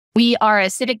We are a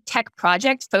civic tech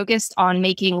project focused on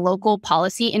making local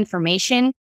policy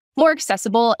information more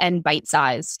accessible and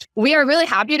bite-sized. We are really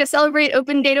happy to celebrate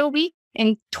Open Data Week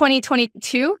in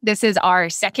 2022. This is our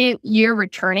second year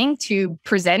returning to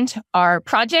present our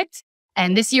project.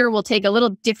 And this year we'll take a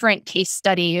little different case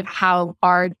study of how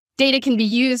our data can be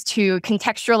used to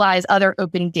contextualize other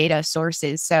open data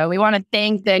sources. So we want to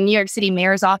thank the New York City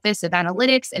Mayor's Office of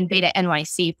Analytics and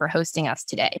BetaNYC for hosting us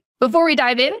today. Before we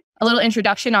dive in, a little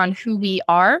introduction on who we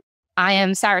are. I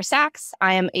am Sarah Sachs.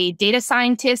 I am a data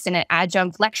scientist and an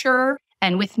adjunct lecturer.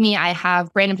 And with me, I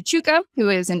have Brandon Pachuca, who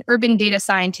is an urban data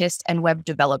scientist and web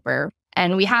developer.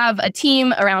 And we have a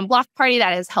team around Block Party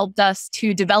that has helped us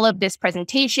to develop this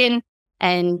presentation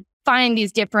and find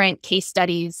these different case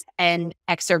studies and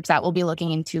excerpts that we'll be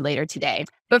looking into later today.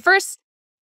 But first,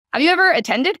 have you ever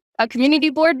attended a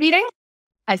community board meeting?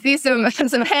 I see some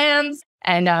hands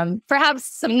and perhaps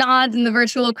some nods in the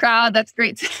virtual crowd. That's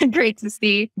great to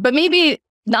see. But maybe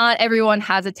not everyone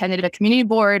has attended a community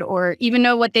board or even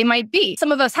know what they might be.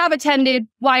 Some of us have attended.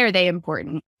 Why are they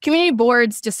important? Community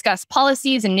boards discuss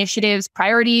policies, initiatives,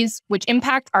 priorities, which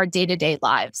impact our day-to-day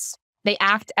lives. They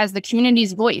act as the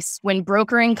community's voice when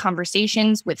brokering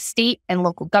conversations with state and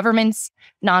local governments,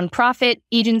 nonprofit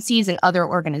agencies, and other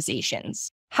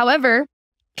organizations. However,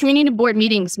 community board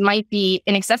meetings might be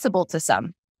inaccessible to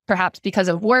some, perhaps because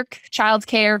of work,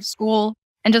 childcare, school,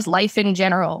 and just life in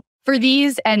general. For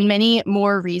these and many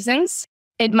more reasons,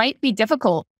 it might be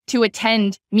difficult to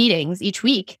attend meetings each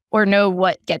week or know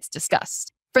what gets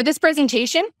discussed. For this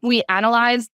presentation, we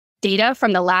analyzed data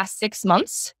from the last 6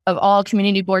 months of all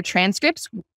community board transcripts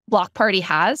Block Party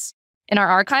has in our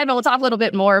archive. And we'll talk a little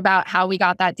bit more about how we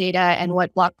got that data and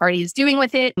what Block Party is doing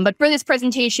with it. But for this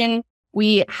presentation,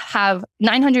 we have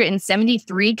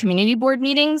 973 community board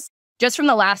meetings just from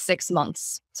the last 6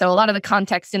 months. So a lot of the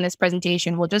context in this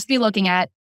presentation will just be looking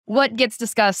at what gets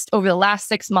discussed over the last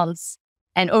 6 months.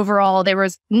 And overall, there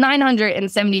was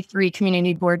 973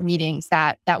 community board meetings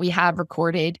that we have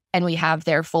recorded, and we have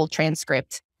their full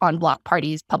transcript on Block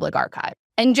Party's public archive.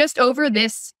 And just over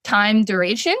this time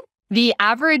duration, the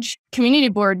average community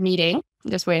board meeting,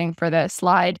 just waiting for the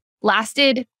slide,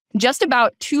 lasted just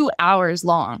about 2 hours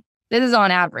long. This is on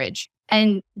average.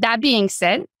 And that being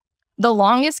said, the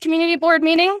longest community board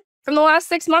meeting from the last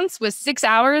 6 months was 6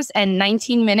 hours and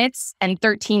 19 minutes and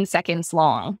 13 seconds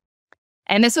long.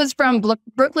 And this was from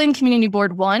Brooklyn Community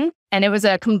Board 1, and it was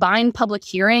a combined public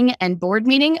hearing and board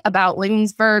meeting about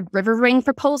Williamsburg River Ring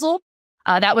proposal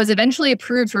that was eventually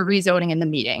approved for rezoning in the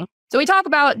meeting. So we talk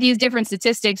about these different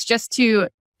statistics just to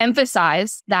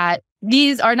emphasize that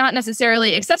these are not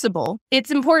necessarily accessible.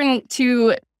 It's important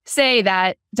to say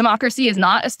that democracy is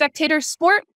not a spectator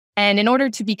sport. And in order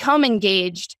to become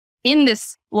engaged in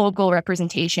this local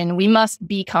representation, we must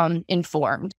become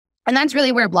informed. And that's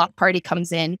really where Block Party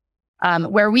comes in,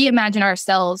 where we imagine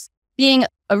ourselves being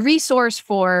a resource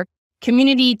for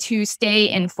community to stay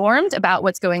informed about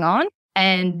what's going on,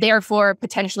 and therefore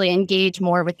potentially engage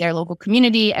more with their local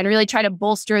community and really try to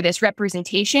bolster this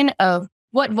representation of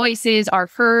what voices are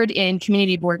heard in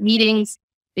community board meetings,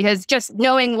 because just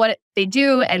knowing what they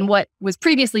do and what was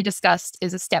previously discussed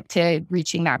is a step to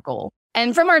reaching that goal.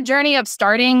 And from our journey of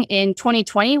starting in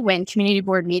 2020, when community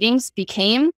board meetings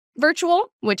became virtual,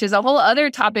 which is a whole other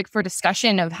topic for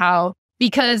discussion of how,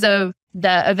 because of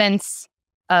the events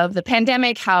of the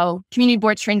pandemic, how community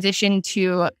boards transitioned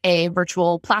to a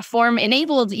virtual platform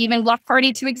enabled even Block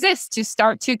Party to exist, to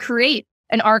start to create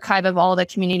an archive of all the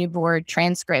community board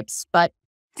transcripts. But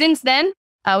since then,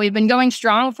 we've been going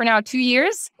strong for now 2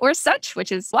 years or such,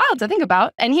 which is wild to think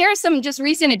about. And here are some just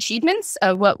recent achievements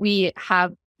of what we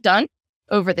have done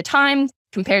over the time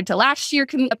compared to last year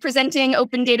presenting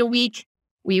Open Data Week.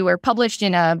 We were published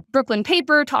in a Brooklyn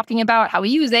paper talking about how we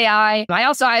use AI.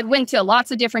 I went to lots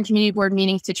of different community board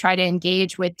meetings to try to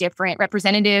engage with different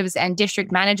representatives and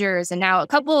district managers. And now a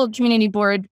couple of community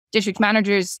board district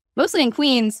managers, mostly in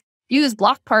Queens, use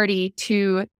Block Party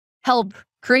to help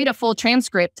create a full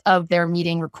transcript of their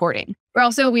meeting recording.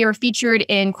 We were featured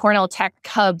in Cornell Tech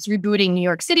Hub's Rebooting New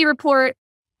York City report,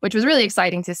 which was really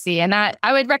exciting to see. And that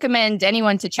I would recommend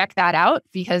anyone to check that out,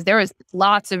 because there was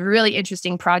lots of really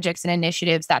interesting projects and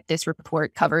initiatives that this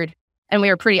report covered. And we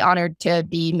were pretty honored to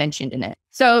be mentioned in it.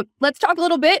 So let's talk a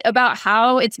little bit about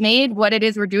how it's made, what it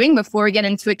is we're doing before we get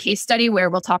into a case study where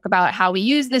we'll talk about how we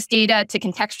use this data to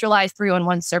contextualize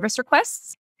 311 service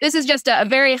requests. This is just a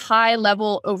very high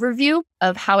level overview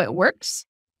of how it works,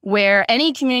 where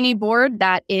any community board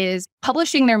that is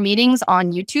publishing their meetings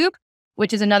on YouTube,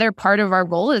 which is another part of our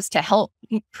goal, is to help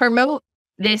promote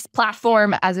this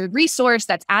platform as a resource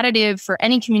that's additive for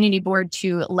any community board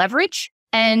to leverage.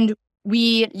 And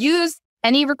we use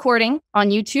any recording on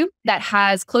YouTube that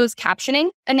has closed captioning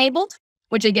enabled,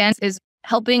 which again is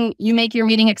helping you make your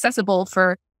meeting accessible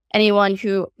for anyone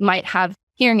who might have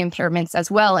hearing impairments as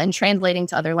well and translating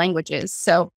to other languages.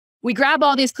 So we grab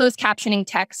all these closed captioning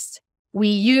texts. We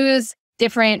use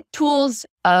different tools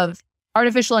of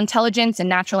artificial intelligence and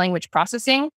natural language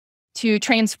processing to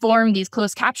transform these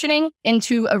closed captioning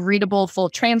into a readable full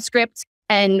transcript.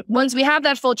 And once we have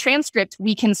that full transcript,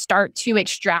 we can start to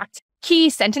extract key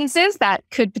sentences that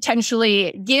could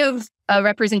potentially give a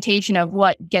representation of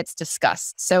what gets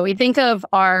discussed. So we think of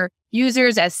our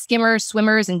users as skimmers,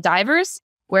 swimmers, and divers,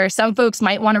 where some folks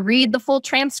might want to read the full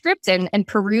transcript and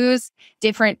peruse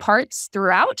different parts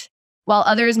throughout, while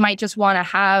others might just want to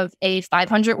have a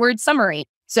 500-word summary.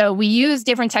 So we use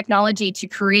different technology to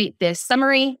create this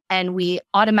summary, and we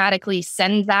automatically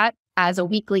send that as a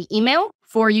weekly email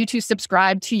for you to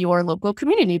subscribe to your local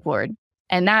community board.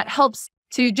 And that helps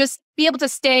to just be able to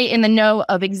stay in the know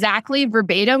of exactly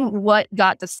verbatim what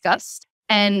got discussed.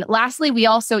 And lastly, we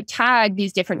also tag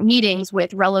these different meetings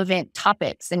with relevant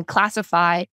topics and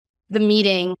classify the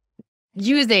meeting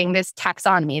using this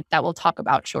taxonomy that we'll talk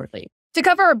about shortly. To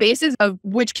cover our bases of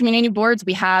which community boards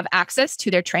we have access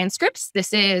to their transcripts,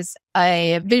 this is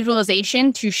a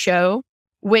visualization to show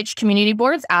which community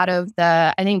boards out of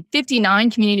the,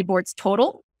 59 community boards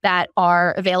total that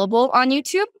are available on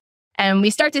YouTube. And we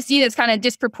start to see this kind of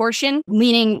disproportion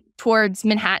leaning towards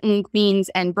Manhattan, Queens,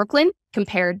 and Brooklyn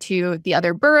compared to the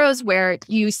other boroughs, where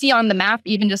you see on the map,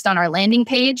 even just on our landing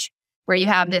page, where you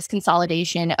have this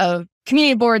consolidation of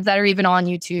community boards that are even on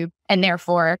YouTube, and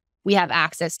therefore we have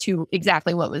access to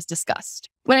exactly what was discussed.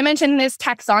 When I mentioned this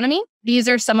taxonomy, these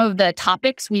are some of the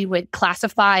topics we would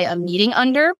classify a meeting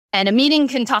under. And a meeting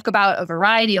can talk about a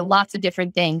variety of lots of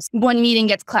different things. One meeting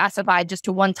gets classified just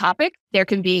to one topic. There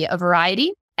can be a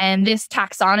variety. And this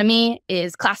taxonomy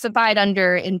is classified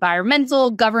under environmental,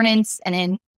 governance,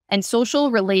 and social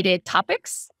related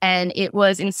topics. And it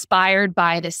was inspired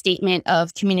by the statement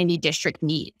of community district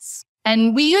needs.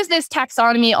 And we use this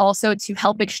taxonomy also to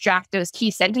help extract those key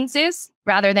sentences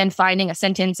rather than finding a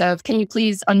sentence of, can you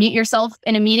please unmute yourself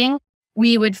in a meeting?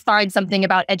 We would find something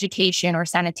about education or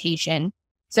sanitation.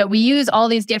 So we use all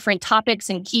these different topics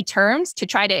and key terms to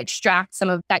try to extract some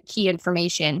of that key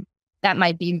information that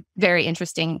might be very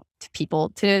interesting to people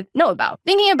to know about.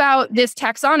 Thinking about this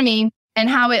taxonomy and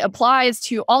how it applies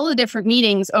to all the different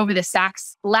meetings over the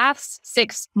last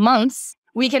 6 months,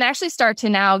 we can actually start to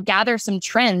now gather some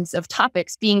trends of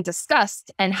topics being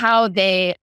discussed and how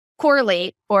they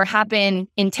correlate or happen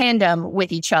in tandem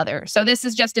with each other. So this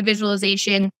is just a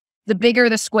visualization. The bigger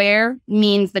the square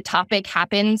means the topic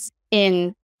happens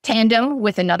in tandem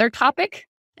with another topic.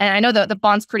 And I know the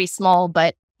font's pretty small,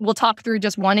 but we'll talk through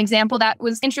just one example that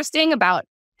was interesting about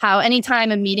how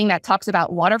anytime a meeting that talks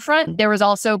about waterfront, there was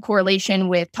also correlation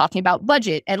with talking about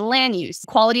budget and land use,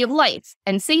 quality of life,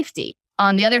 and safety.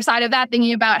 On the other side of that,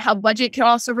 thinking about how budget can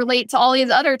also relate to all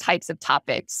these other types of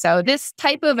topics. So this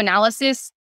type of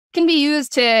analysis can be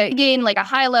used to gain like a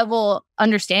high level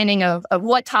understanding of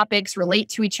what topics relate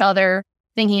to each other,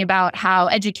 thinking about how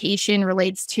education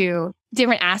relates to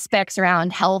different aspects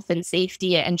around health and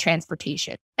safety and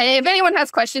transportation. And if anyone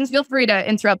has questions, feel free to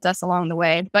interrupt us along the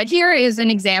way. But here is an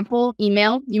example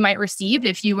email you might receive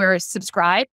if you were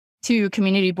subscribed to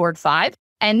Community Board 5.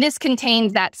 And this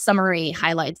contains that summary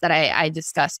highlights that I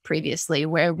discussed previously,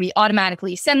 where we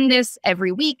automatically send this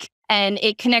every week and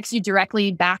it connects you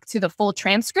directly back to the full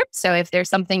transcript. So if there's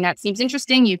something that seems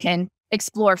interesting, you can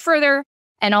explore further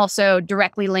and also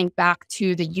directly link back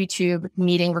to the YouTube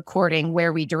meeting recording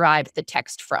where we derived the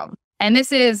text from. And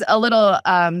this is a little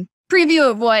preview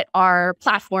of what our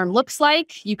platform looks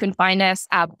like. You can find us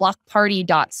at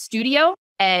blockparty.studio.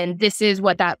 And this is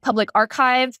what that public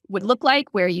archive would look like,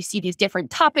 where you see these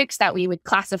different topics that we would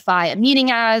classify a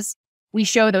meeting as. We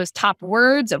show those top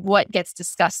words of what gets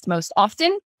discussed most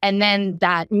often, and then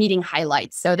that meeting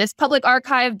highlights. So this public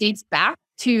archive dates back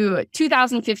to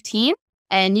 2015,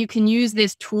 and you can use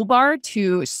this toolbar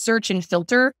to search and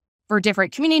filter for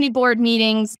different community board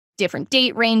meetings, different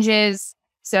date ranges.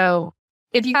 So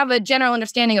if you have a general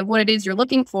understanding of what it is you're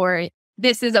looking for,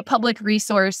 this is a public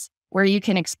resource where you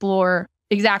can explore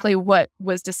exactly what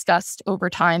was discussed over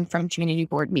time from community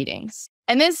board meetings.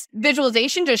 And this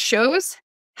visualization just shows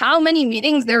how many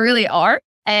meetings there really are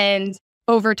and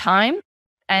over time.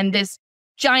 And this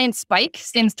giant spike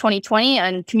since 2020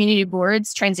 on community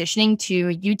boards transitioning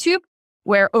to YouTube,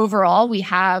 where overall we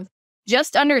have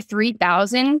just under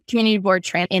 3,000 community board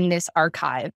in this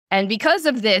archive. And because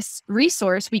of this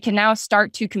resource, we can now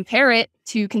start to compare it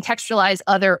to contextualize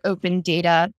other open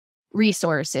data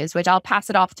resources, which I'll pass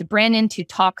it off to Brandon to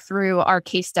talk through our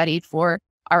case study for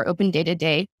our Open Data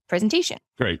Day presentation.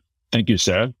 Great. Thank you,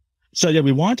 Sarah. So yeah,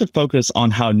 we wanted to focus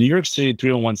on how New York City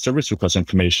 301 service request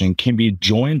information can be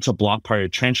joined to block party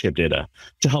transcript data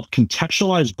to help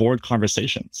contextualize board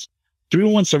conversations.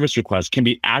 301 service requests can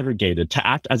be aggregated to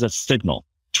act as a signal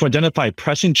to identify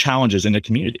pressing challenges in the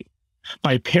community.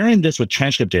 By pairing this with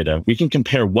transcript data, we can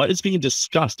compare what is being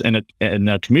discussed in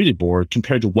a community board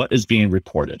compared to what is being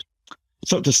reported.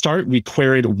 So to start, we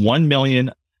queried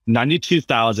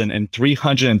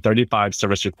 1,092,335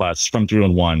 service requests from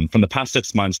 301 from the past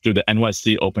 6 months through the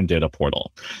NYC Open Data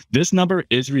Portal. This number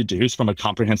is reduced from a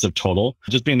comprehensive total,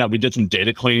 just being that we did some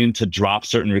data cleaning to drop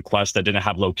certain requests that didn't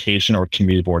have location or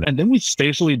community board. And then we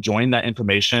spatially joined that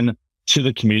information to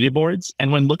the community boards.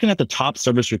 And when looking at the top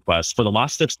service requests for the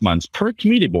last 6 months per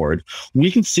community board, we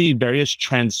can see various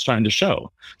trends starting to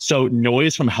show. So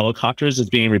noise from helicopters is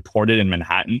being reported in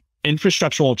Manhattan,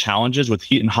 infrastructural challenges with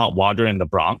heat and hot water in the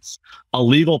Bronx,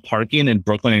 illegal parking in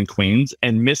Brooklyn and Queens,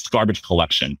 and missed garbage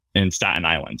collection in Staten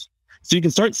Island. So you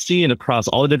can start seeing across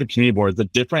all the different community boards the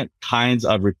different kinds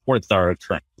of reports that are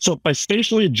occurring. So by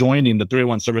spatially joining the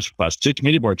 301 service requests to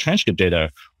community board transcript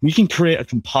data, we can create a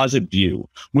composite view,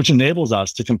 which enables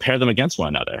us to compare them against one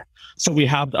another. So we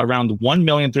have around 1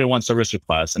 million 301 service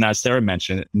requests, and as Sarah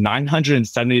mentioned,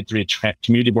 973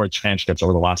 community board transcripts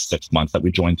over the last 6 months that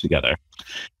we joined together.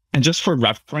 And just for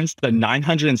reference, the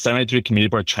 973 community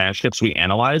board transcripts we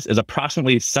analyzed is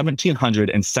approximately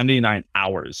 1,779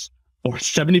 hours or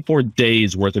 74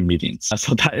 days worth of meetings.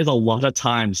 So that is a lot of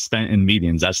time spent in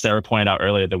meetings. As Sarah pointed out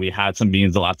earlier, that we had some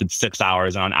meetings that lasted 6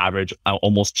 hours and on average,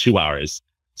 almost 2 hours.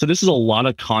 So this is a lot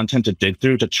of content to dig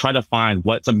through to try to find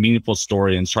what's a meaningful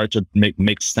story and start to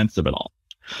make sense of it all.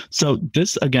 So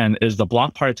this, again, is the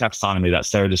block party taxonomy that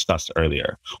Sarah discussed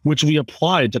earlier, which we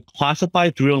applied to classify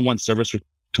 301 service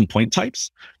complaint types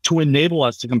to enable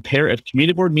us to compare if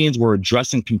community board meetings were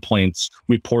addressing complaints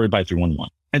reported by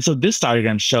 311. And so this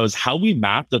diagram shows how we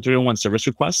map the 301 service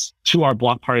requests to our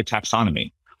block party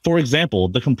taxonomy. For example,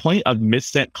 the complaint of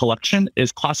missent collection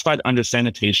is classified under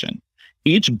sanitation.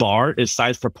 Each bar is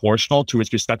size proportional to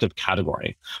its respective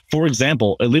category. For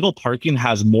example, illegal parking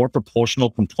has more proportional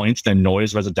complaints than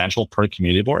noise residential per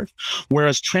community board,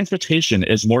 whereas transportation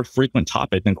is more frequent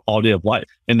topic than quality of life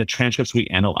in the transcripts we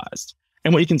analyzed.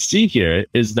 And what you can see here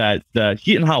is that the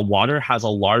heat and hot water has a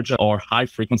large or high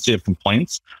frequency of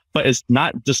complaints, but is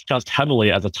not discussed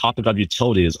heavily as a topic of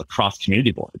utilities across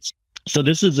community boards. So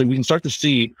this is, we can start to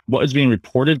see what is being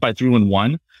reported by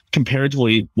 311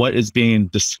 comparatively what is being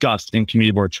discussed in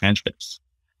community board transcripts.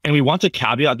 And we want to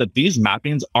caveat that these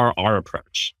mappings are our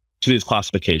approach to these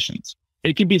classifications.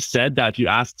 It can be said that if you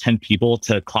ask 10 people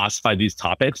to classify these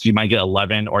topics, you might get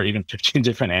 11 or even 15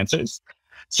 different answers.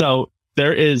 So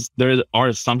there are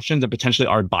assumptions and potentially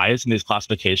are bias in these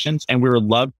classifications, and we would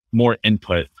love more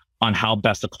input on how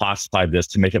best to classify this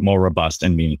to make it more robust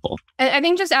and meaningful. I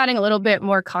think just adding a little bit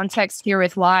more context here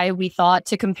with why we thought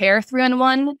to compare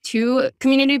 301 to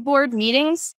community board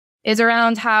meetings is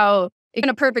around how, in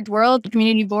a perfect world, the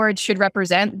community board should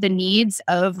represent the needs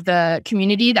of the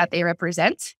community that they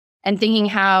represent, and thinking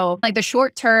how like the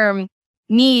short-term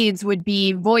needs would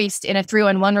be voiced in a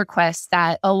 311 request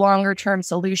that a longer-term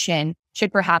solution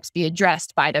should perhaps be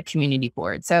addressed by the community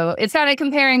board. So it's kind of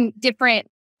comparing different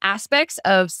aspects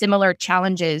of similar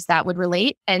challenges that would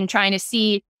relate and trying to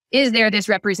see, is there this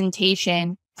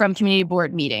representation from community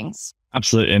board meetings?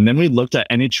 Absolutely. And then we looked at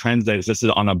any trends that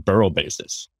existed on a borough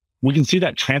basis. We can see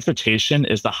that transportation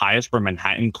is the highest for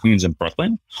Manhattan, Queens, and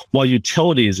Brooklyn, while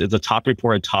utilities is the top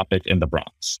reported topic in the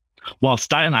Bronx. While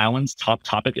Staten Island's top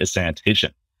topic is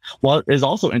sanitation. What is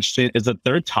also interesting is the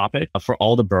third topic for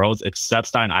all the boroughs except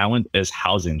Staten Island is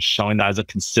housing, showing that as a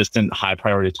consistent high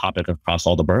priority topic across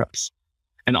all the boroughs.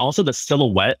 And also the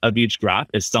silhouette of each graph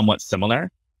is somewhat similar.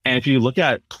 And if you look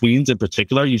at Queens in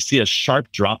particular, you see a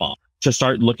sharp drop off to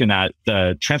start looking at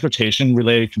the transportation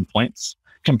related complaints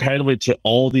comparatively to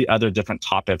all the other different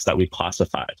topics that we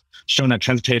classified, showing that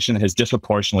transportation is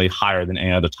disproportionately higher than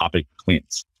any other topic in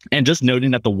Queens. And just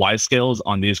noting that the Y scales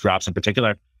on these graphs in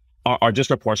particular are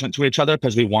disproportionate to each other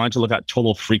because we wanted to look at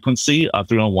total frequency of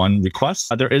 301 requests.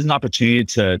 There is an opportunity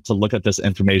to look at this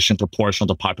information proportional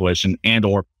to population and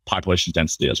or population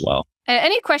density as well.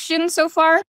 Any questions so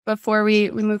far before we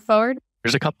move forward?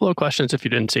 There's a couple of questions if you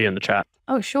didn't see in the chat.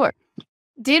 Oh, sure.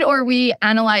 Did or we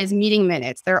analyze meeting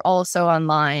minutes? They're also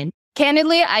online.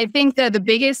 Candidly, I think that the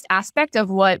biggest aspect of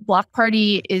what Block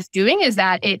Party is doing is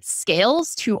that it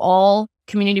scales to all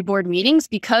community board meetings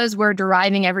because we're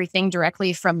deriving everything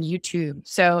directly from YouTube.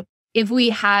 So if we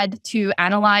had to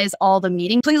analyze all the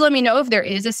meetings, please let me know if there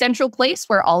is a central place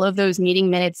where all of those meeting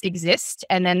minutes exist.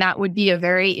 And then that would be a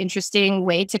very interesting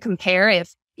way to compare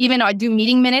if even do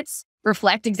meeting minutes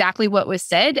reflect exactly what was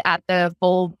said at the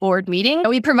full board meeting?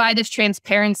 We provide this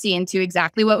transparency into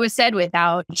exactly what was said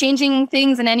without changing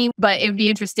things in any, but it would be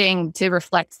interesting to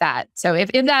reflect that. So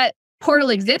if that portal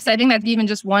exists, I think that's even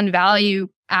just one value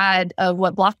add of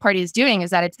what Block Party is doing, is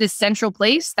that it's this central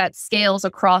place that scales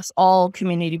across all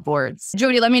community boards.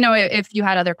 Jody, let me know if you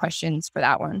had other questions for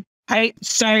that one.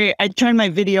 Sorry, I turned my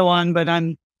video on, but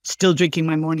I'm still drinking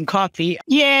my morning coffee.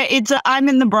 Yeah, I'm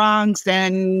in the Bronx,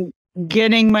 and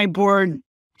getting my board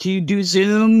to do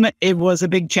Zoom, it was a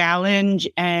big challenge,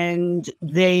 and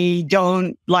they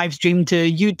don't live stream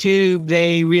to YouTube.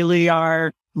 They really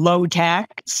are low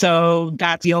tech. So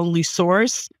that's the only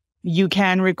source. You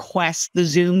can request the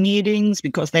Zoom meetings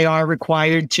because they are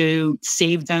required to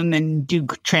save them and do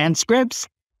transcripts.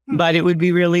 But it would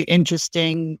be really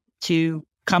interesting to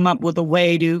come up with a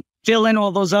way to fill in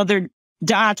all those other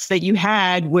dots that you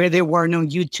had where there were no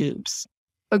YouTubes.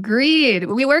 Agreed.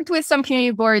 We worked with some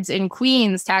community boards in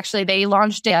Queens they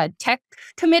launched a tech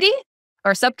committee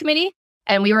or subcommittee,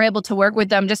 and we were able to work with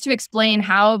them just to explain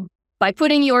how by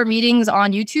putting your meetings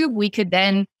on YouTube, we could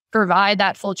then provide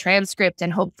that full transcript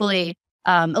and hopefully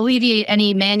alleviate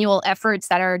any manual efforts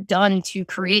that are done to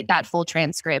create that full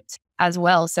transcript as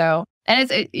well. So, and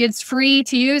it's free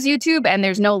to use YouTube, and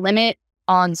there's no limit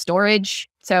on storage.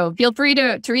 So feel free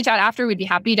to reach out after. We'd be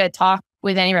happy to talk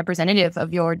with any representative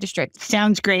of your district.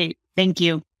 Sounds great. Thank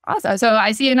you. Awesome. So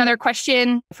I see another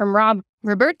question from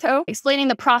Roberto explaining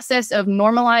the process of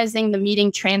normalizing the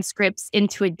meeting transcripts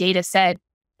into a data set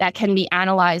that can be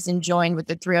analyzed and joined with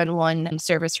the 301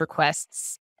 service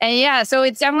requests. And yeah, so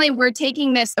it's definitely, we're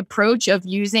taking this approach of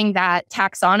using that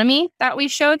taxonomy that we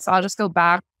showed. So I'll just go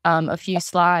back a few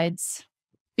slides,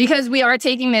 because we are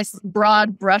taking this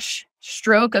broad brush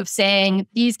stroke of saying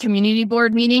these community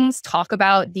board meetings talk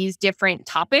about these different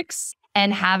topics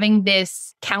and having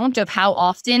this count of how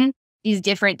often these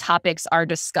different topics are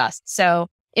discussed. So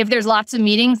if there's lots of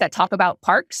meetings that talk about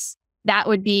parks, that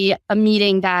would be a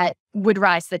meeting that would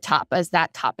rise to the top as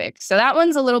that topic. So that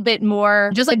one's a little bit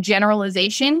more just like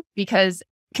generalization, because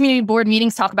community board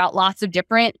meetings talk about lots of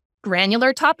different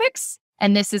granular topics.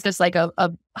 And this is just like a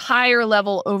higher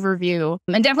level overview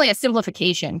and definitely a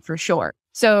simplification for sure.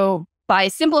 So by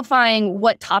simplifying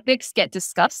what topics get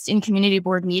discussed in community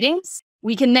board meetings,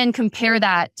 we can then compare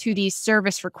that to the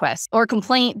service request or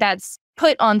complaint that's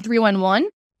put on 311.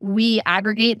 We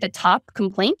aggregate the top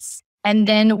complaints, and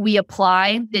then we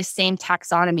apply this same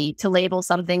taxonomy to label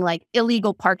something like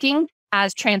illegal parking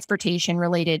as transportation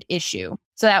related issue.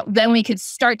 So that then we could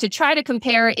start to try to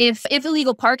compare if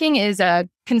illegal parking is a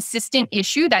consistent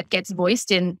issue that gets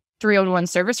voiced in 301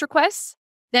 service requests,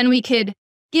 then we could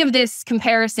give this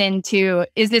comparison to,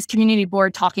 is this community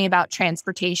board talking about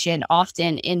transportation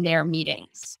often in their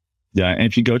meetings? Yeah, and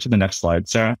if you go to the next slide,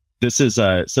 Sarah, this is,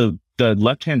 so the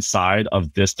left-hand side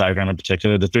of this diagram in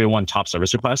particular, the 301 top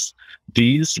service requests,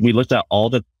 we looked at all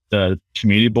the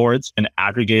community boards and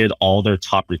aggregated all their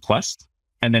top requests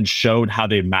and then showed how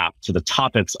they map to the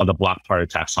topics of the Block Party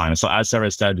taxonomy. So as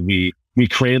Sarah said, we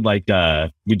created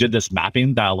we did this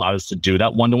mapping that allowed us to do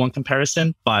that one-to-one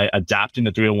comparison by adapting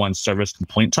the 301 service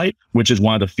complaint type, which is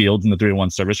one of the fields in the 301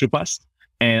 service request,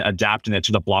 and adapting it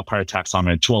to the Block Party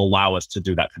taxonomy to allow us to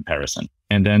do that comparison.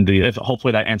 And then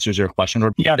hopefully that answers your question.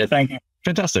 Yeah, thank you.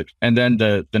 Fantastic. And then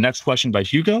the next question by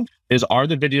Hugo is, are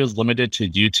the videos limited to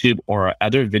YouTube or are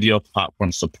other video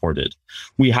platforms supported?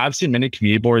 We have seen many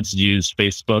community boards use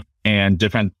Facebook and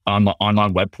different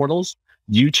online web portals.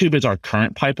 YouTube is our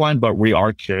current pipeline, but we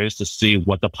are curious to see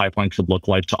what the pipeline could look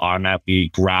like to automatically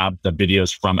grab the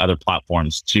videos from other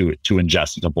platforms to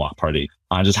ingest into Block Party.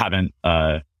 I just haven't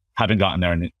gotten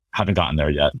there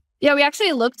yet. Yeah, we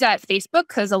actually looked at Facebook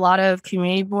because a lot of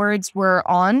community boards were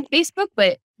on Facebook,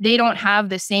 but they don't have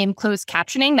the same closed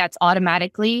captioning that's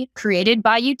automatically created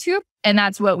by YouTube. And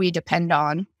that's what we depend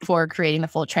on for creating the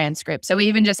full transcript. So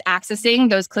even just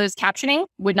accessing those closed captioning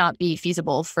would not be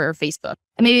feasible for Facebook.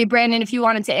 And maybe Brandon, if you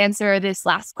wanted to answer this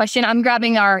last question, I'm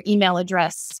grabbing our email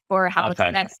address for how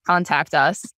to next contact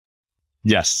us.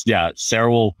 Yes. Yeah.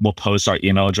 Sarah will post our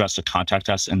email address to contact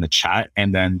us in the chat.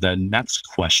 And then the next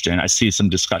question, I see some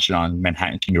discussion on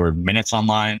Manhattan Community Board minutes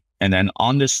online. And then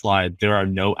on this slide, there are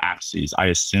no axes. I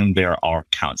assume there are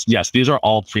counts. Yes, these are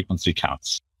all frequency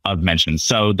counts of mentions.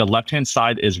 So the left-hand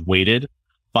side is weighted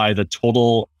by the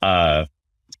total,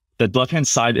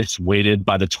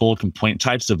 complaint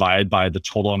types divided by the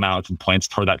total amount of complaints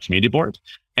per that community board.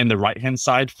 And the right-hand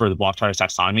side for the Block Party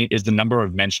taxonomy is the number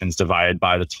of mentions divided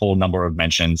by the total number of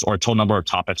mentions or total number of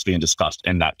topics being discussed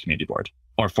in that community board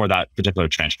or for that particular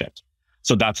transcript.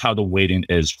 So that's how the weighting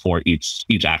is for each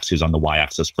axis on the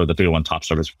y-axis for the 301 top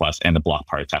service request and the block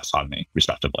party taxonomy,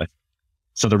 respectively.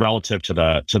 So they're relative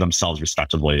to themselves,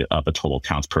 respectively, the total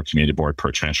counts per community board,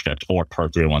 per transcript, or per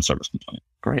 301 service component.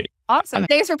 Great. Awesome.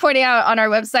 Thanks for pointing out on our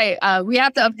website. We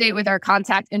have to update with our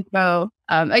contact info.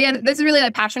 Again, this is really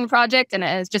a passion project and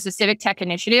it's just a civic tech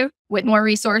initiative. With more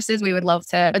resources, we would love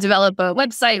to develop a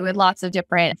website with lots of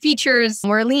different features.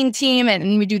 We're a lean team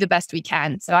and we do the best we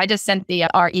can. So I just sent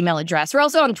our email address. We're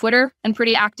also on Twitter and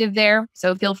pretty active there.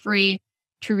 So feel free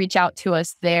to reach out to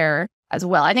us there as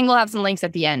well. I think we'll have some links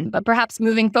at the end, but perhaps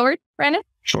moving forward, Brandon?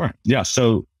 Sure. Yeah.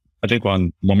 So I think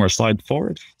one more slide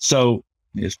forward. So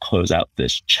let me just close out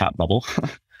this chat bubble.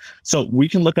 So we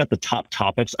can look at the top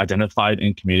topics identified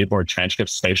in community board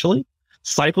transcripts spatially,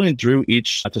 cycling through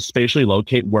each to spatially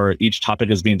locate where each topic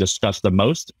is being discussed the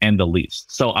most and the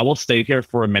least. So I will stay here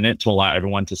for a minute to allow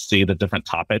everyone to see the different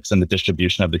topics and the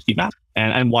distribution of the heat map.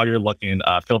 And while you're looking,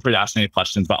 feel free to ask any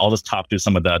questions, but I'll just talk through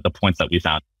some of the points that we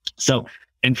found. So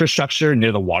infrastructure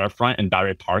near the waterfront in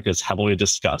Battery Park is heavily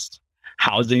discussed.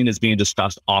 Housing is being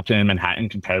discussed often in Manhattan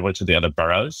comparatively to the other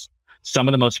boroughs. Some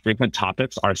of the most frequent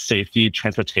topics are safety,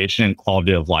 transportation, and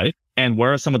quality of life. And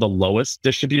where are some of the lowest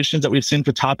distributions that we've seen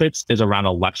for topics is around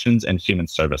elections and human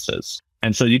services.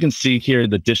 And so you can see here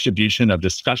the distribution of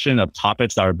discussion of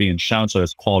topics that are being shown. So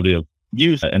there's quality of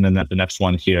youth. And then the next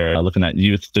one here, looking at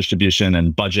youth distribution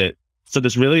and budget. So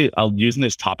this really, using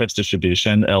this topics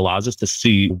distribution, it allows us to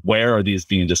see where are these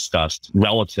being discussed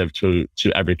relative to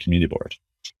every community board.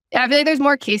 Yeah, I feel like there's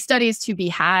more case studies to be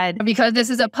had because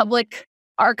this is a public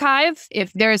archive.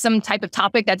 If there is some type of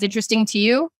topic that's interesting to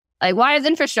you, like why is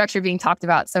infrastructure being talked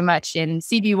about so much in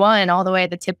CB1 all the way at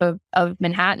the tip of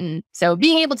Manhattan? So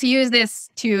being able to use this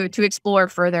to explore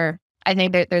further, I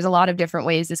think that there's a lot of different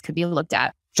ways this could be looked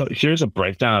at. So here's a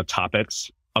breakdown of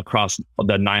topics across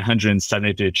the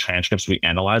 973 transcripts we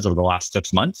analyzed over the last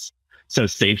 6 months. So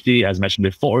safety, as mentioned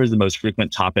before, is the most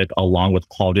frequent topic along with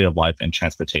quality of life and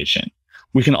transportation.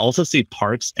 We can also see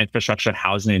parks, infrastructure,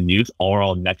 housing, and youth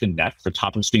all neck and neck for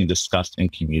topics being discussed in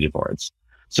community boards.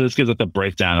 So this gives us a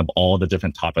breakdown of all the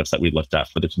different topics that we looked at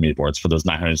for the community boards for those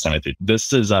 973.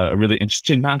 This is a really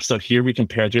interesting map. So here we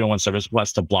compare 301 service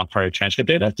requests to block party transcript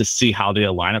data to see how they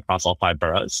align across all 5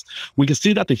 boroughs. We can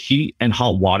see that the heat and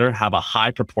hot water have a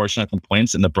high proportion of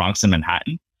complaints in the Bronx and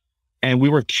Manhattan. And we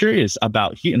were curious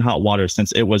about heat and hot water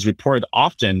since it was reported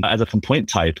often as a complaint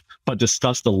type, but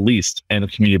discussed the least in the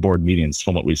community board meetings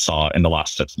from what we saw in the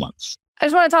last 6 months. I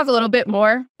just want to talk a little bit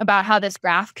more about how this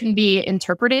graph can be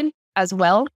interpreted as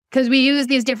well, because we use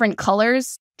these different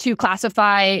colors to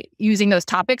classify using those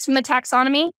topics from the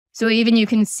taxonomy. So even you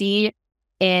can see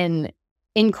in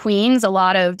Queens, a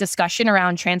lot of discussion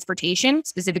around transportation,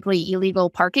 specifically illegal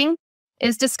parking,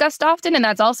 is discussed often. And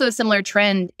that's also a similar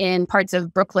trend in parts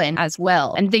of Brooklyn as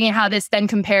well. And thinking how this then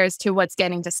compares to what's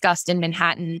getting discussed in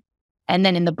Manhattan and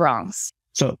then in the Bronx.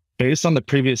 So based on the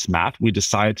previous map, we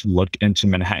decided to look into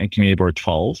Manhattan Community Board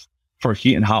 12 for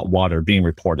heat and hot water being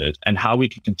reported and how we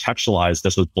can contextualize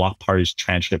this with block parties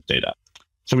transcript data.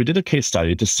 So we did a case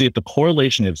study to see if the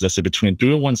correlation existed between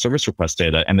 301 service request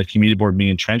data and the community board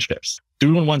meeting transcripts.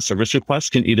 301 service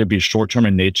requests can either be short-term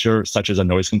in nature, such as a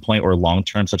noise complaint, or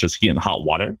long-term, such as heat and hot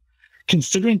water.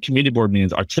 Considering community board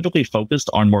meetings are typically focused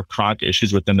on more chronic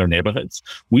issues within their neighborhoods,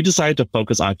 we decided to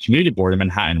focus on a community board in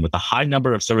Manhattan with a high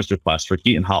number of service requests for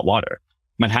heat and hot water,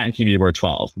 Manhattan Community Board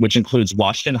 12, which includes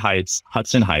Washington Heights,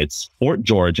 Hudson Heights, Fort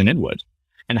George, and Inwood,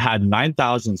 and had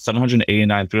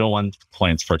 9,789 301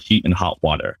 complaints for heat and hot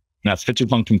water. And that's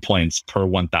 51 complaints per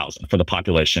 1,000 for the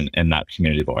population in that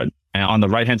community board. And on the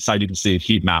right-hand side, you can see a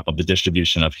heat map of the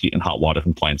distribution of heat and hot water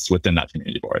complaints within that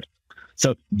community board.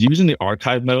 So using the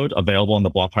archive mode available on the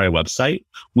Block Party website,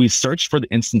 we searched for the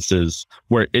instances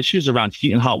where issues around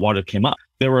heat and hot water came up.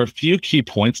 There were a few key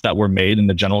points that were made in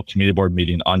the general community board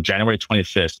meeting on January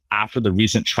 25th after the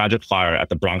recent tragic fire at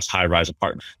the Bronx high-rise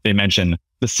apartment. They mentioned,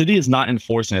 the city is not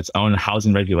enforcing its own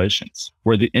housing regulations,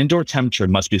 where the indoor temperature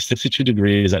must be 62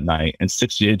 degrees at night and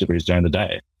 68 degrees during the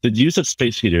day. The use of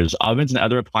space heaters, ovens, and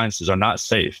other appliances are not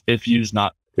safe if used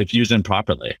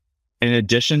improperly. In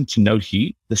addition to no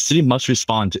heat, the city must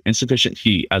respond to insufficient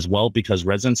heat as well because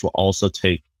residents will also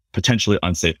take potentially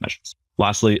unsafe measures.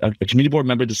 Lastly, a community board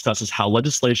member discusses how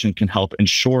legislation can help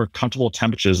ensure comfortable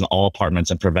temperatures in all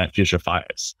apartments and prevent future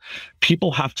fires.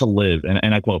 People have to live,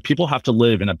 and I quote, people have to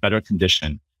live in a better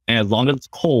condition. And as long as it's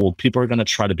cold, people are going to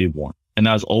try to be warm. And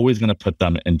that is always going to put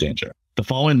them in danger. The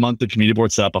following month, the community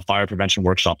board set up a fire prevention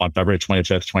workshop on February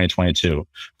 25th, 2022,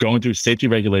 going through safety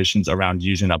regulations around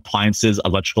using appliances,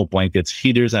 electrical blankets,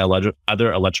 heaters, and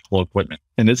other electrical equipment.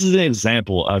 And this is an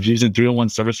example of using 301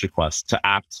 service requests to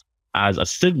act as a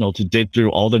signal to dig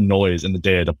through all the noise in the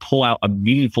data to pull out a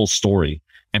meaningful story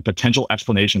and potential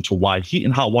explanation to why heat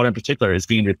and hot water in particular is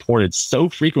being reported so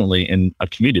frequently in a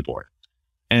community board.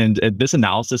 And this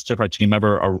analysis took our team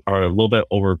member a little bit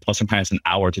over plus or minus an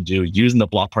hour to do using the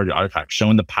Block Party artifact,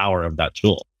 showing the power of that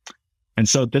tool. And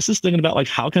so this is thinking about like,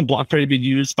 how can Block Party be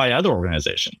used by other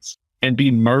organizations and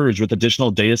be merged with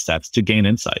additional data sets to gain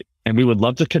insight? And we would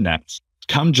love to connect.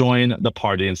 Come join the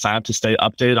party and sign up to stay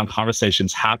updated on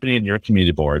conversations happening in your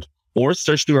community board, or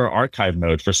search through our archive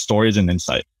mode for stories and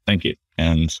insight. Thank you.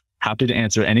 And happy to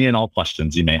answer any and all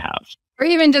questions you may have. Or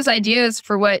even just ideas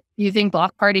for what you think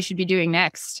Block Party should be doing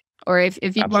next, or if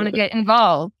you want to get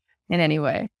involved in any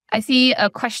way. I see a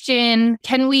question,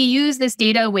 can we use this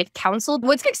data with council?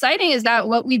 What's exciting is that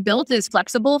what we built is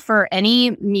flexible for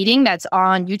any meeting that's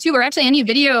on YouTube, or actually any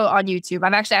video on YouTube.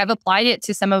 I've applied it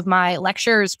to some of my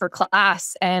lectures for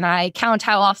class, and I count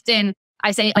how often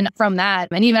I say from that.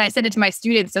 And even I send it to my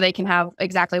students so they can have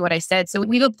exactly what I said. So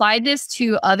we've applied this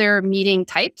to other meeting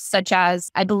types, such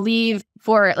as, I believe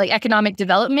for like economic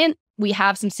development, we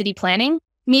have some city planning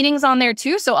meetings on there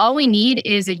too. So all we need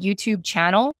is a YouTube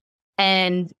channel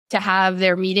and to have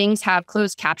their meetings have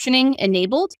closed captioning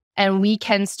enabled. And we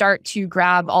can start to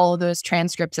grab all of those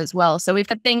transcripts as well. So we've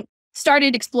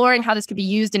started exploring how this could be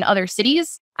used in other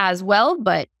cities as well,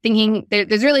 but thinking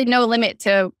there's really no limit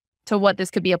to what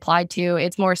this could be applied to.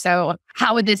 It's more so,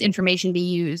 how would this information be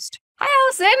used? Hi,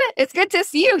 Allison. It's good to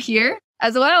see you here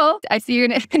as well. I see you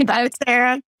in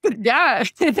Sarah. Yeah,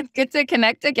 it's good to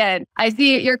connect again. I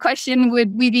see your question,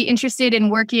 would we be interested in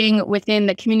working within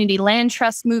the community land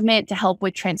trust movement to help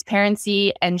with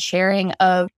transparency and sharing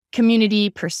of community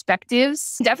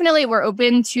perspectives? Definitely, we're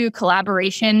open to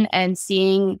collaboration and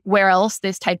seeing where else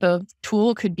this type of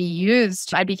tool could be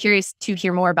used. I'd be curious to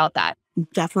hear more about that.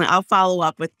 Definitely. I'll follow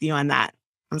up with you on that.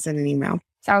 I'll send an email.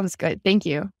 Sounds good. Thank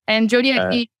you. And Jody,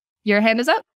 I see your hand is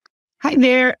up. Hi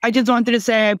there. I just wanted to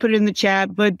say, I put it in the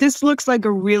chat, but this looks like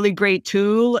a really great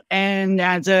tool. And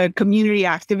as a community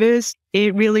activist,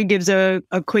 it really gives a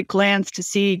quick glance to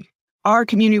see our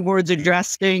community boards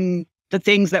addressing the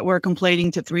things that we're complaining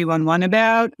to 311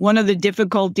 about. One of the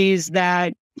difficulties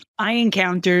that I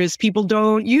encounter is people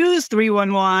don't use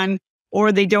 311,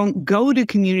 or they don't go to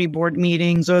community board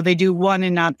meetings, or they do one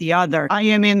and not the other. I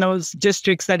am in those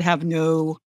districts that have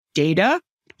no data,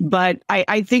 but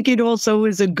I think it also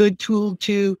is a good tool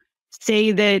to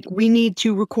say that we need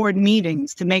to record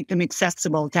meetings to make them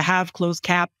accessible, to have closed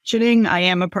captioning. I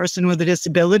am a person with a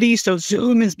disability, so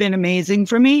Zoom has been amazing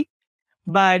for me.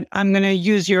 But I'm going to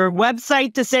use your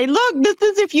website to say, look,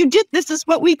 if you did, this is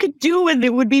what we could do. And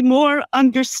it would be more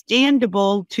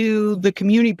understandable to the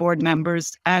community board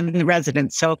members and the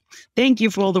residents. So thank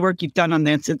you for all the work you've done on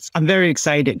this. I'm very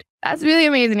excited. That's really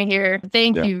amazing to hear.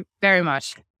 Thank you very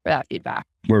much for that feedback.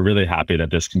 We're really happy that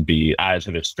this can be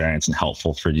additive experience and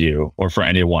helpful for you or for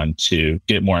anyone to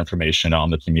get more information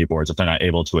on the community boards if they're not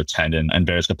able to attend in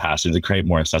various capacities to create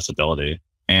more accessibility.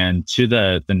 And to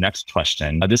the next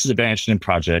question, this is a very interesting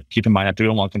project. Keep in mind that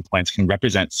 311 complaints can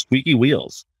represent squeaky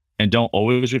wheels and don't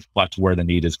always reflect where the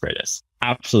need is greatest.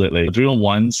 Absolutely.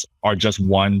 311s are just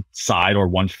one side or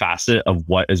one facet of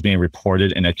what is being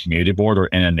reported in a community board or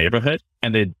in a neighborhood.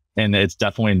 And it's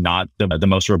definitely not the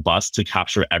most robust to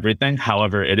capture everything.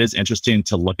 However, it is interesting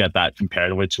to look at that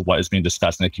comparatively to what is being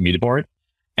discussed in a community board.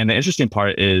 And the interesting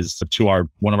part is to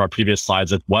one of our previous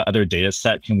slides of what other data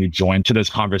set can we join to this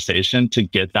conversation to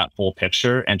get that full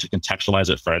picture and to contextualize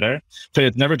it further. So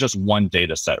it's never just one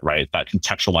data set, right, that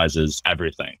contextualizes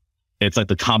everything. It's like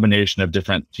the combination of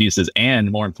different pieces.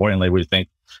 And more importantly, we think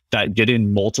that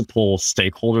getting multiple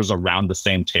stakeholders around the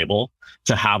same table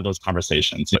to have those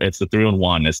conversations. It's the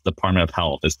 311, it's the Department of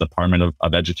Health, it's the Department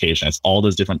of Education. It's all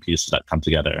those different pieces that come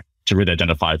together to really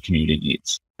identify community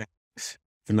needs.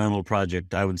 Phenomenal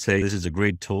project. I would say this is a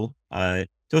great tool. I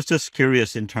was just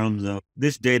curious in terms of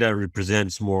this data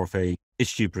represents more of a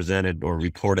issue presented or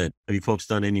reported. Have you folks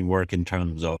done any work in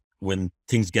terms of when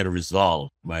things get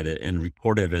resolved by and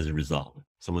reported as a result?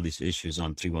 Some of these issues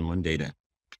on 311 data.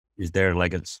 Is there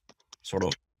like a sort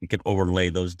of, you can overlay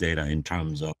those data in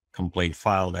terms of complaint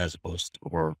filed as opposed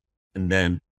to, and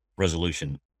then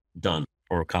resolution done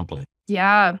or complaint?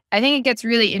 Yeah, I think it gets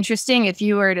really interesting if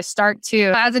you were to start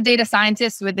to, as a data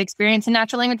scientist with experience in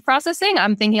natural language processing,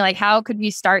 I'm thinking like, how could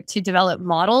we start to develop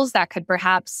models that could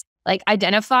perhaps like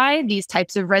identify these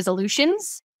types of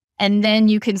resolutions? And then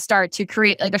you can start to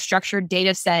create like a structured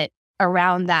data set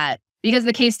around that. Because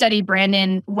the case study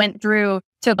Brandon went through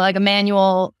to like a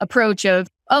manual approach of,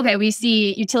 okay, we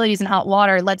see utilities and hot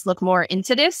water. Let's look more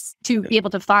into this to be able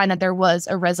to find that there was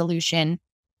a resolution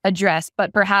addressed,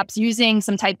 but perhaps using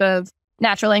some type of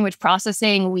natural language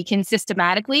processing, we can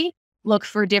systematically look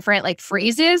for different like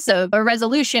phrases of a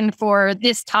resolution for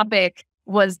this topic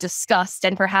was discussed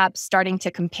and perhaps starting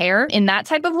to compare in that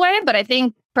type of way. But I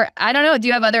think I don't know, do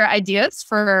you have other ideas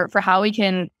for how we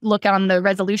can look on the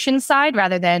resolution side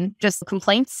rather than just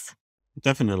complaints?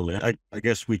 Definitely. I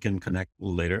guess we can connect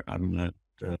later. I'm not,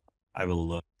 I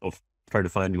will try to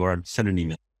find you or send an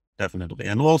email. Definitely.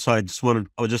 And also I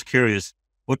was just curious,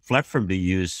 what platform do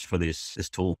you use for this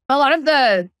tool? A lot of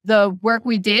the work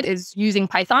we did is using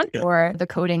Python for the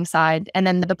coding side. And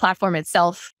then the platform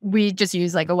itself, we just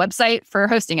use like a website for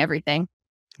hosting everything.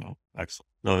 Oh, excellent.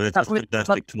 No, it's a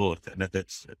fantastic tool. And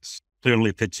it's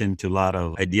clearly fits into a lot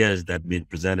of ideas that have been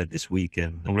presented this week.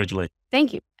 And congratulations.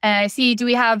 Thank you. I see, do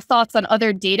we have thoughts on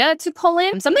other data to pull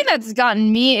in? Something that's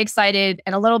gotten me excited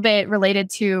and a little bit related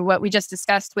to what we just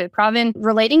discussed with Pravin,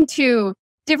 relating to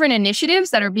different initiatives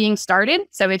that are being started.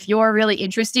 So if you're really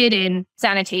interested in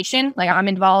sanitation, like I'm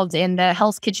involved in the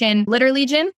Hell's Kitchen Litter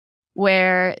Legion,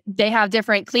 where they have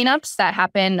different cleanups that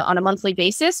happen on a monthly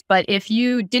basis. But if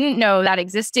you didn't know that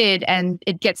existed and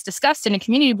it gets discussed in a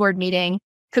community board meeting,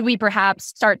 could we perhaps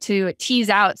start to tease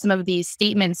out some of these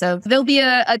statements of there'll be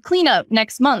a cleanup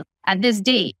next month at this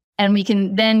date? And we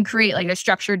can then create like a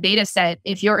structured data set.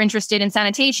 If you're interested in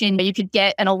sanitation, you could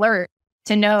get an alert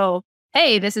to know,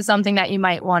 hey, this is something that you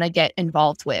might want to get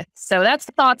involved with. So that's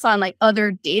thoughts on like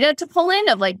other data to pull in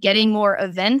of like getting more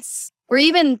events, or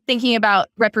even thinking about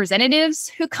representatives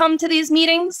who come to these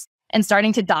meetings and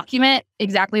starting to document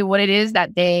exactly what it is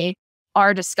that they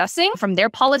are discussing from their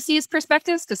policies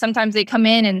perspectives. Because sometimes they come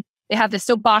in and they have this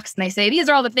soapbox and they say, these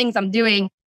are all the things I'm doing.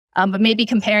 But maybe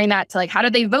comparing that to like, how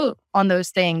did they vote on those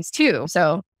things too?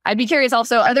 So I'd be curious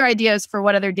also, other ideas for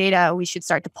what other data we should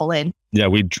start to pull in. Yeah,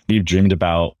 we've dreamed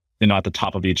about, at the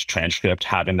top of each transcript,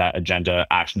 having that agenda,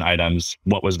 action items,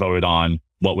 what was voted on,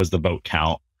 what was the vote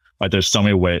count. Like there's so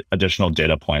many additional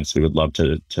data points we would love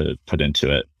to put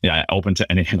into it. Yeah, open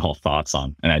to any and all thoughts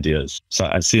on and ideas. So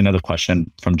I see another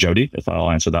question from Jody, if I'll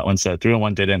answer that one. So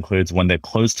 301 data includes when they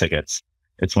close tickets.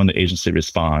 It's when the agency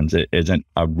responds. It isn't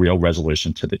a real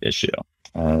resolution to the issue.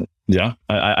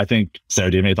 I think,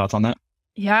 Sarah, do you have any thoughts on that?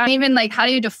 Yeah, even like, how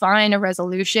do you define a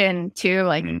resolution too?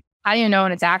 Like, how do you know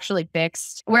when it's actually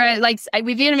fixed? Where like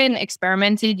we've even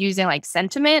experimented using like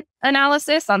sentiment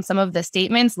analysis on some of the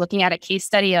statements, looking at a case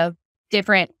study of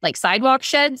different like sidewalk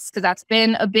sheds, because that's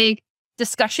been a big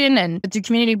discussion. And do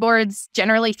community boards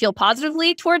generally feel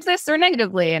positively towards this or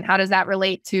negatively? And how does that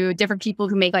relate to different people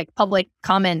who make like public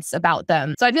comments about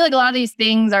them? So I feel like a lot of these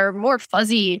things are more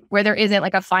fuzzy, where there isn't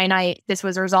like a finite, this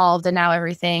was resolved and now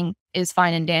everything is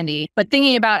fine and dandy. But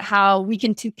thinking about how we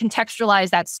can contextualize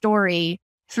that story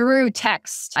through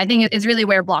text, I think is really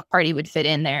where Block Party would fit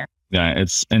in there. Yeah,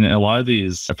 and a lot of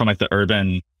these from like the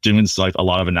urban, doing like a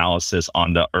lot of analysis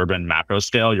on the urban macro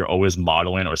scale, you're always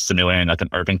modeling or simulating like an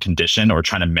urban condition or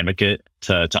trying to mimic it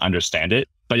to understand it.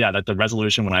 But yeah, like the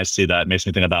resolution, when I see that, makes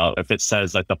me think about if it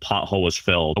says like the pothole was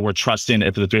filled, we're trusting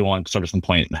if the 311 service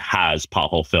complaint has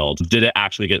pothole filled, did it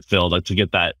actually get filled? Like to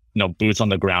get that, boots on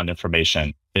the ground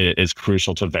information is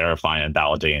crucial to verifying and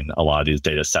validating a lot of these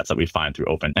data sets that we find through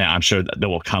open. And I'm sure that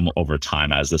will come over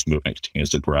time as this movement continues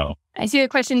to grow. I see a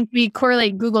question. We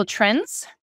correlate Google Trends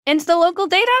into the local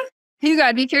data? Hugo,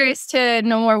 I'd be curious to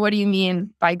know more. What do you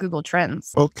mean by Google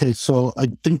Trends? Okay, so I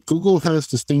think Google has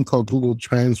this thing called Google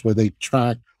Trends where they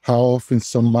track how often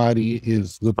somebody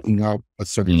is looking up a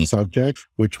certain subject,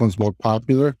 which one's more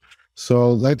popular.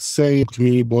 So let's say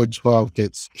Community Board 12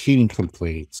 gets heating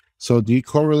complaints. So do you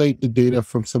correlate the data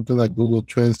from something like Google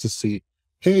Trends to see,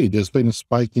 hey, there's been a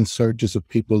spike in searches of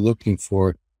people looking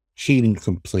for heating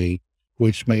complaint,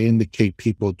 which may indicate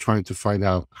people trying to find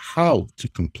out how to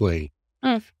complain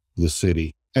the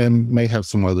city, and may have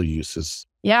some other uses.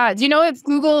 Yeah. Do you know if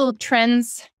Google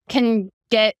Trends can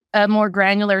get a more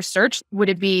granular search? Would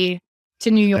it be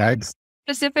to New York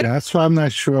specific? That's what I'm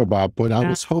not sure about, but I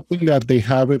was hoping that they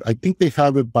have it. I think they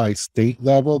have it by state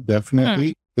level,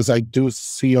 definitely, because I do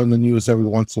see on the news every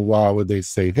once in a while where they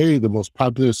say, hey, the most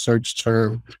popular search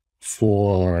term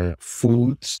for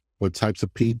foods, what types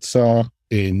of pizza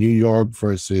in New York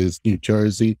versus New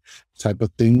Jersey type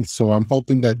of thing. So I'm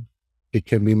hoping that it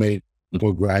can be made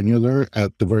more granular,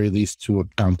 at the very least to a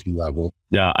county level.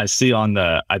 Yeah, I see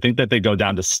I think that they go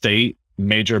down to state,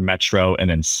 major metro, and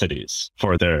then cities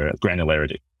for their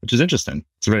granularity, which is interesting.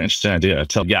 It's a very interesting idea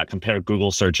to, compare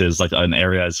Google searches, like an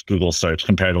area's Google search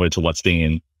comparatively to what's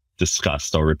being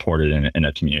discussed or reported in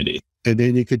a community. And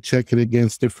then you could check it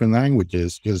against different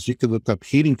languages, because you could look up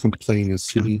heating complaint and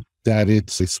see that it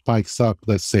spikes up,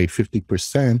 let's say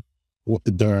 50%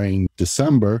 during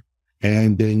December.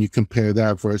 And then you compare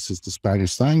that versus the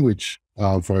Spanish language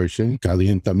version,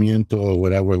 calentamiento or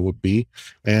whatever it would be.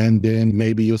 And then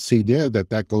maybe you'll see there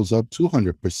that goes up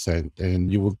 200%,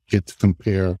 and you will get to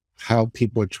compare how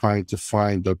people are trying to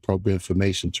find the appropriate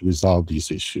information to resolve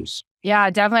these issues. Yeah,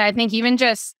 definitely. I think even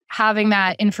just having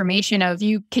that information of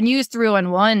you can use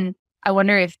 311, I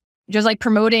wonder if just like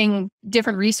promoting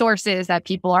different resources that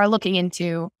people are looking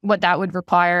into, what that would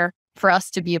require for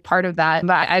us to be a part of that.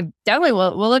 But I definitely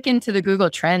will look into the Google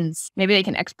Trends. Maybe they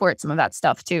can export some of that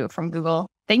stuff too from Google.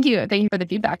 Thank you. Thank you for the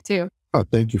feedback too. Oh,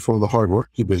 thank you for the hard work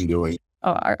you've been doing.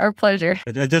 Oh, our pleasure.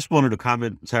 I just wanted to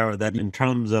comment, Sarah, that in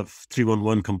terms of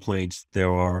 311 complaints,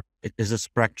 it is a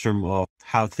spectrum of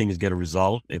how things get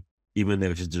resolved. Even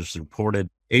if it's just reported,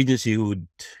 agency who would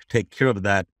take care of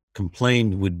that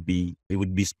complaint would be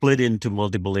split into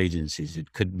multiple agencies.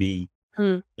 It could be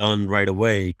done right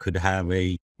away. It could have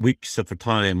a weeks at a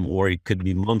time, or it could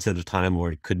be months at a time,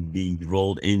 or it could be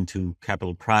rolled into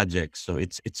capital projects. So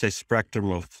it's a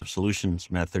spectrum of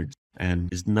solutions methods,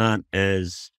 and it's not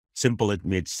as simple as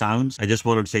it sounds. I just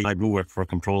wanted to say I do work for a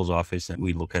controls office, and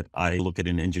I look at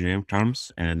in engineering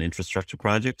terms and infrastructure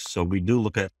projects. So we do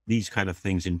look at these kind of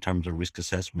things in terms of risk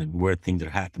assessment, where things are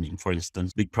happening. For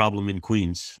instance, big problem in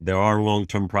Queens. There are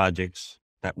long-term projects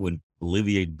that would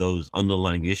alleviate those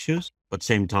underlying issues, but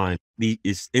same time,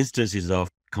 these instances of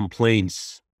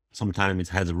complaints, sometimes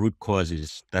it has root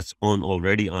causes that's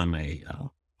already on a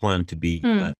plan to be.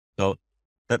 So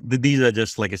these are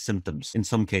just like a symptoms. In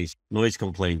some case, noise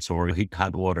complaints or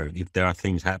hot water. If there are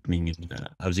things happening in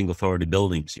housing authority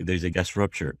buildings, if there's a gas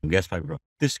rupture, gas pipe rupture,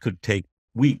 this could take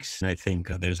weeks. And I think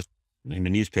in the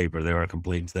newspaper, there are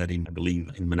complaints that I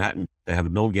believe in Manhattan, they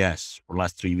have no gas for the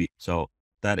last 3 weeks. So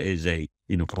that is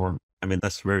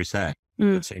that's very sad. At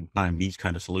the same time, these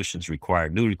kind of solutions require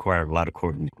a lot of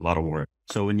coordination, a lot of work.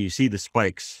 So when you see the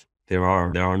spikes, there are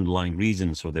underlying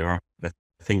reasons, or there are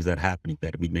things that happen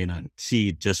that we may not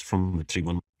see just from the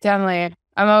 311. Definitely.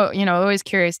 I'm always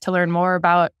curious to learn more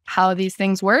about how these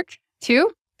things work too,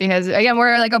 because again,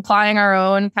 we're like applying our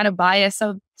own kind of bias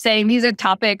of saying these are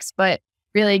topics, but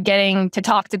really getting to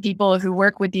talk to people who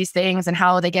work with these things and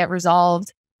how they get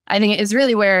resolved, I think is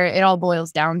really where it all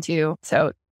boils down to.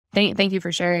 So thank you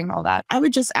for sharing all that. I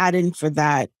would just add in for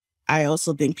that, I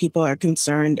also think people are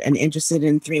concerned and interested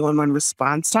in 311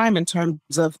 response time in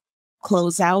terms of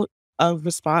closeout of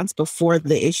response before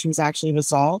the issue is actually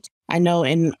resolved. I know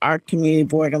in our community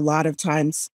board, a lot of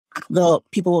times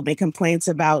people will make complaints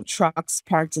about trucks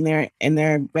parked in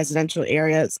their residential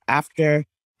areas after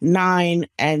 9,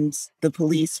 and the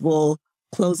police will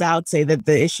close out, say that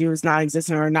the issue is not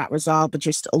existent or not resolved, but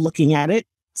you're still looking at it.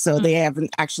 So they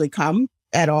haven't actually come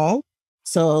at all.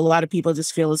 So a lot of people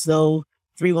just feel as though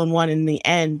 311 in the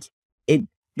end, it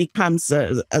becomes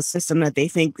a system that they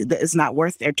think that is not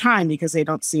worth their time because they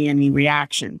don't see any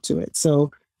reaction to it.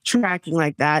 So tracking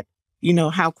like that,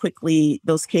 how quickly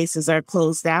those cases are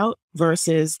closed out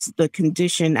versus the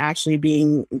condition actually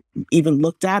being even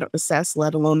looked at or assessed,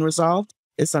 let alone resolved,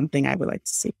 is something I would like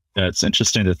to see. Yeah, it's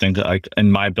interesting to think that, like,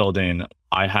 in my building,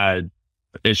 I had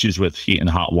issues with heat and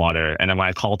hot water. And then when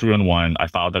I called 311, I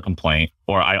filed a complaint,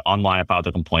 or I filed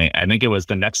a complaint. I think it was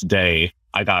the next day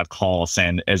I got a call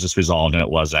saying, is this resolved? And it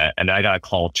wasn't. And then I got a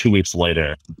call 2 weeks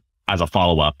later as a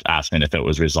follow-up asking if it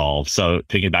was resolved. So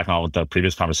piggybacking on with the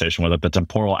previous conversation, where the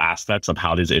temporal aspects of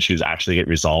how these issues actually get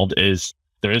resolved is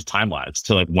there is time lags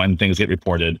to like when things get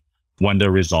reported, when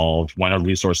they're resolved, when are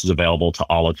resources available to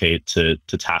allocate to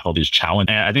tackle these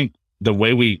challenges. And I think the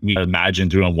way we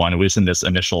imagined 311, at least in this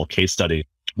initial case study,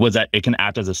 was that it can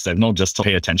act as a signal just to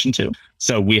pay attention to.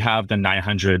 So we have the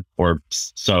 900 or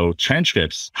so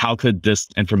transcripts. How could this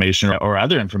information or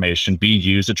other information be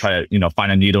used to try to,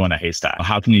 find a needle in a haystack?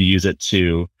 How can you use it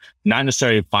to not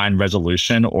necessarily find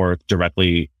resolution or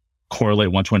directly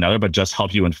correlate one to another, but just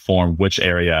help you inform which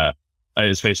area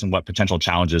is facing what potential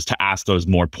challenges to ask those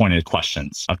more pointed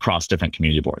questions across different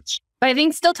community boards? But I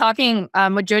think still talking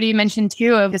what Jody mentioned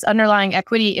too of this underlying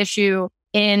equity issue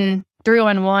in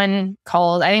 311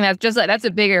 calls, I think that's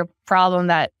a bigger problem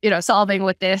that, solving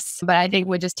with this, but I think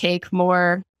would just take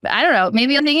more, I don't know,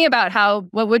 maybe I'm thinking about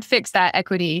what would fix that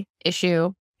equity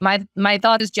issue. My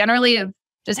thought is generally of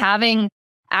just having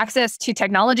access to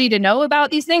technology to know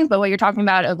about these things, but what you're talking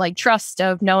about of like trust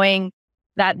of knowing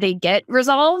that they get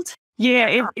resolved.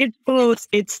 Yeah, it's both.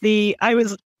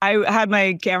 I had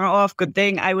my camera off, good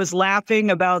thing. I was laughing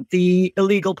about the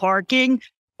illegal parking.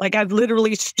 Like I've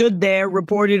literally stood there,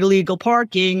 reported illegal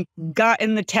parking,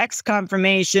 gotten the text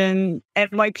confirmation,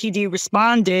 NYPD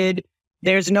responded,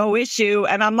 there's no issue.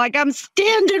 And I'm like, I'm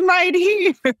standing right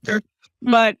here.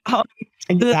 But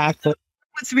exactly.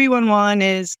 The 311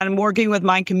 is, I'm working with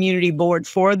my community board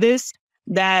for this.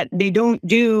 that they don't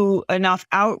do enough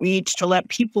outreach to let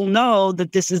people know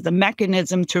that this is the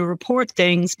mechanism to report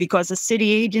things, because a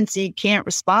city agency can't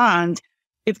respond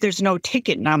if there's no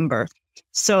ticket number.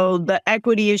 So the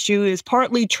equity issue is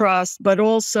partly trust, but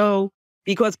also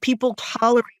because people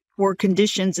tolerate poor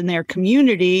conditions in their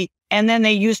community. And then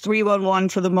they use 311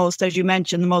 for the most, as you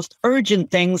mentioned, the most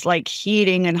urgent things like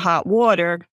heating and hot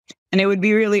water. And it would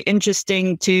be really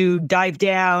interesting to dive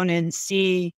down and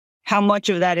see how much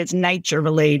of that is nature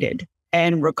related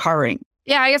and recurring.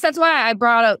 Yeah, I guess that's why I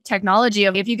brought up technology.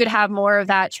 If you could have more of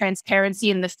that transparency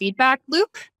in the feedback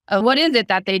loop, what is it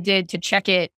that they did to check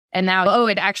it? And now,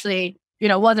 it actually,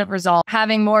 wasn't resolved.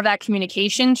 Having more of that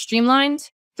communication streamlined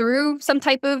through some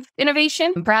type of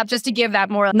innovation, perhaps just to give that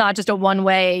more, not just a one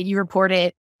way you report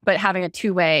it, but having a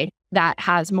two-way that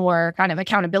has more kind of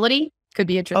accountability could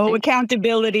be interesting. Oh,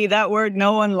 accountability, that word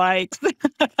no one likes.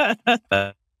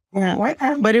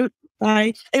 Yeah, but it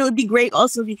would be great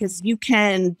also because you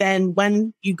can then,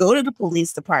 when you go to the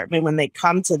police department, when they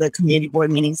come to the community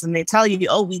board meetings and they tell you,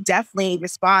 we definitely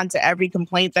respond to every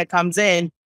complaint that comes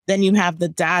in, then you have the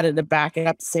data to back it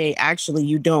up to say, actually,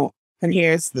 you don't. And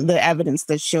here's the evidence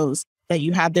that shows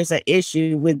that there's an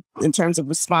issue in terms of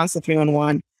response to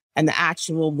 311 and the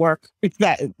actual work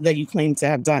that you claim to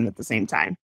have done at the same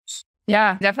time.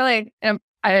 Yeah, definitely.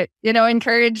 I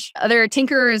encourage other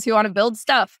tinkerers who want to build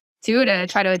stuff too, to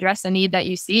try to address the need that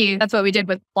you see. That's what we did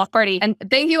with Block Party. And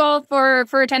thank you all for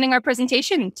attending our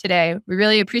presentation today. We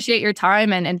really appreciate your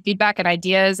time and feedback and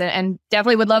ideas, and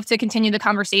definitely would love to continue the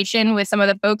conversation with some of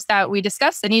the folks that we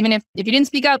discussed. And even if you didn't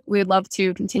speak up, we would love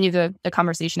to continue the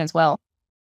conversation as well.